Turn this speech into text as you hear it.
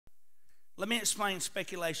Let me explain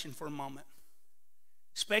speculation for a moment.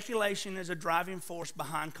 Speculation is a driving force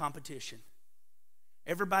behind competition.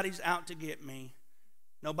 Everybody's out to get me.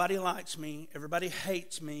 Nobody likes me. Everybody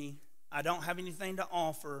hates me. I don't have anything to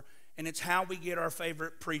offer. And it's how we get our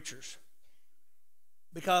favorite preachers.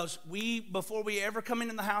 Because before we ever come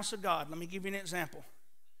into the house of God, let me give you an example.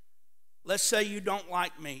 Let's say you don't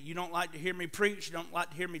like me. You don't like to hear me preach. You don't like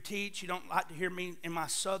to hear me teach. You don't like to hear me in my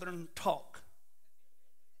southern talk.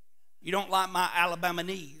 You don't like my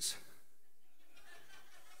Alabamanese.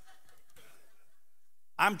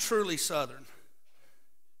 I'm truly southern.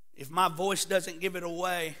 If my voice doesn't give it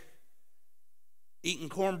away, eating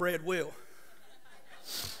cornbread will.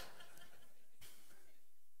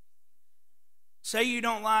 Say you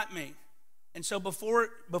don't like me. And so before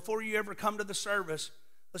you ever come to the service,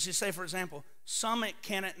 let's just say, for example, Summit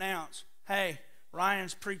can announce, hey,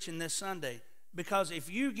 Ryan's preaching this Sunday. Because if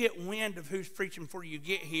you get wind of who's preaching before you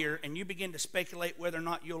get here and you begin to speculate whether or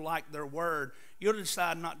not you'll like their word, you'll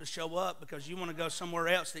decide not to show up because you want to go somewhere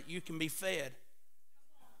else that you can be fed.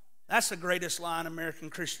 That's the greatest lie in American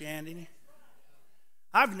Christianity.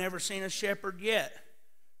 I've never seen a shepherd yet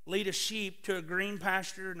lead a sheep to a green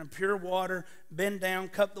pasture and a pure water, bend down,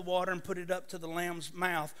 cup the water, and put it up to the lamb's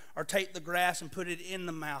mouth, or take the grass and put it in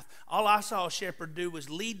the mouth. All I saw a shepherd do was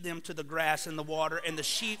lead them to the grass and the water, and the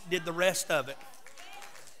sheep did the rest of it.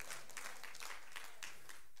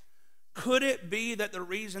 Could it be that the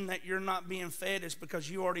reason that you're not being fed is because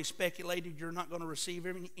you already speculated you're not going to receive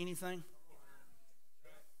anything?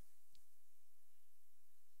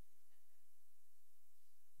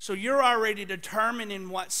 So you're already determining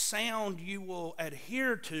what sound you will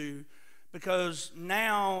adhere to because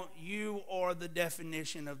now you are the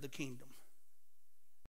definition of the kingdom.